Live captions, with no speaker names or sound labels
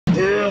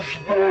Spice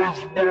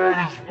Buddies will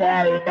make you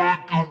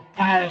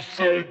feel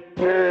so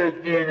powerful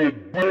to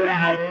blow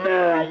your mind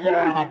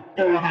right in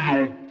front of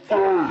your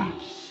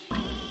face.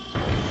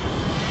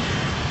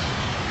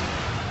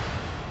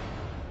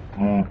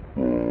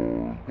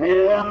 Oh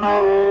no!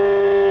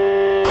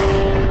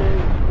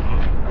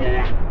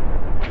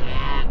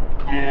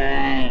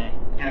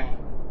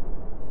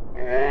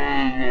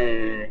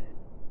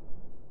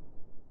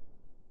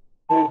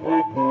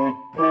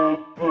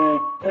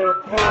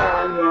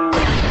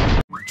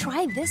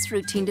 Try this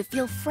routine to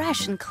feel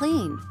fresh and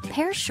clean.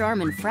 Pair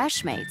Charmin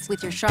Fresh Mates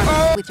with your Charmin.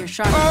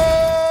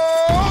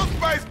 Oh,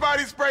 Spice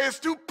Body Spray is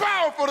too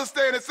powerful to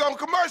stay in its own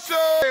commercial.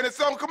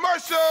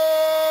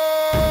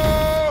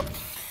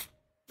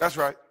 That's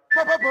right.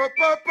 Power.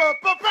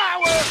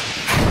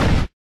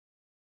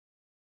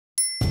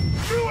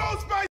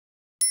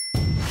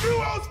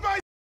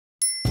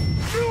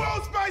 New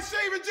Old Spice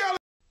shaving jelly.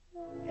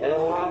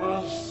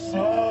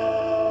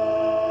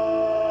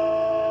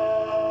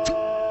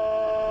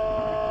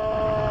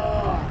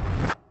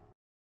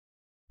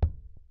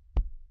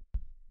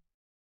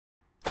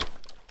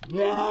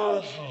 What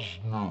else is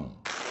new?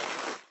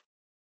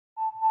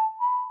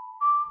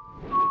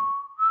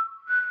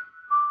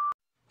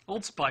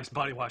 Old Spice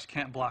body wash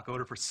can't block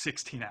odor for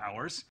 16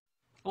 hours.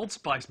 Old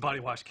Spice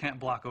body wash can't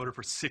block odor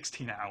for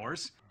 16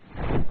 hours.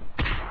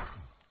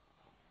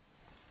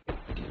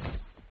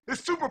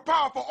 It's super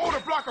powerful odor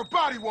blocker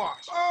body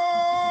wash.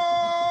 Oh!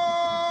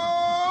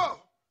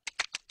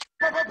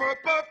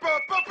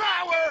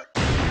 Power!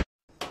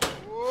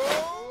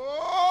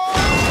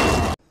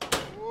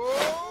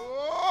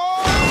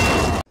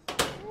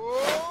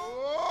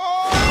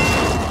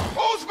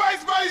 Old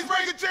Spice Body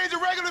Spray can change a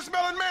regular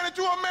smelling man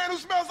into a man who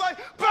smells like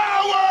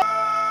power!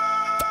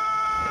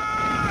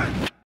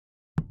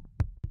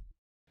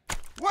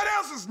 What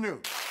else is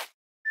new?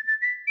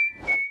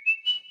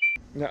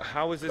 Now,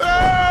 how is this?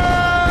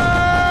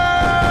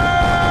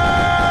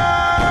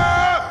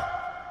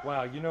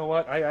 Wow, you know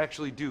what? I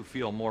actually do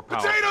feel more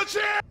powerful. Potato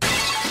chip!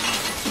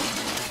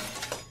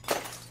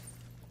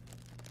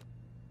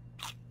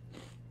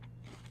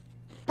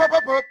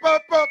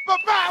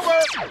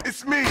 Power!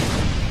 It's me!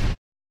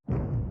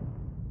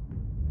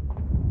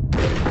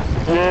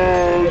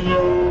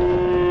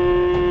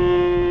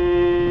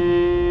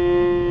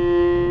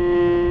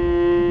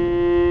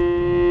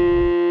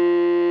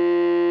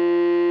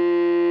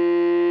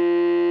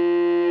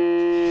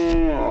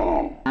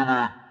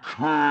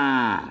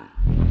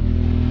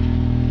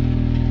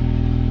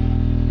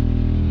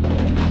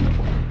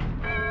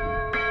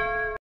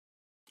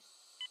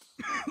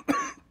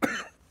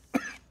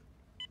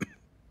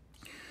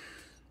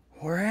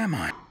 Where am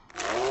I?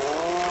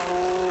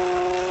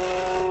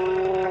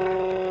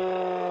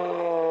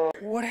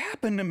 What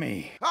happened to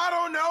me? I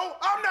don't know.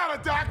 I'm not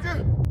a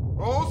doctor.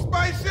 Old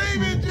Spice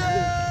shaving gel.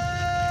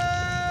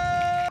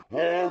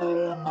 I don't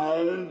know.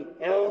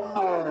 I'm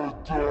not a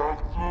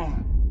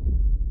doctor.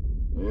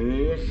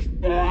 Old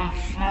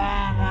Spice shaving gel.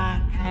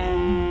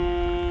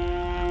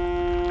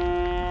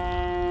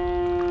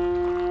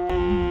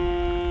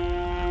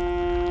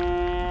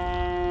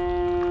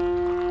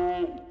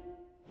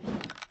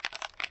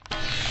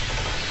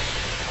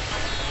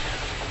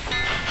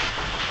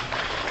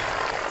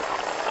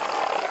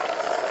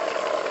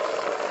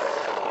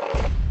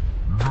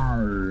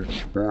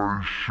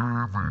 Spice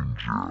shaving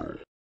gel.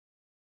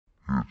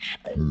 It's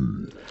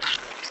cool.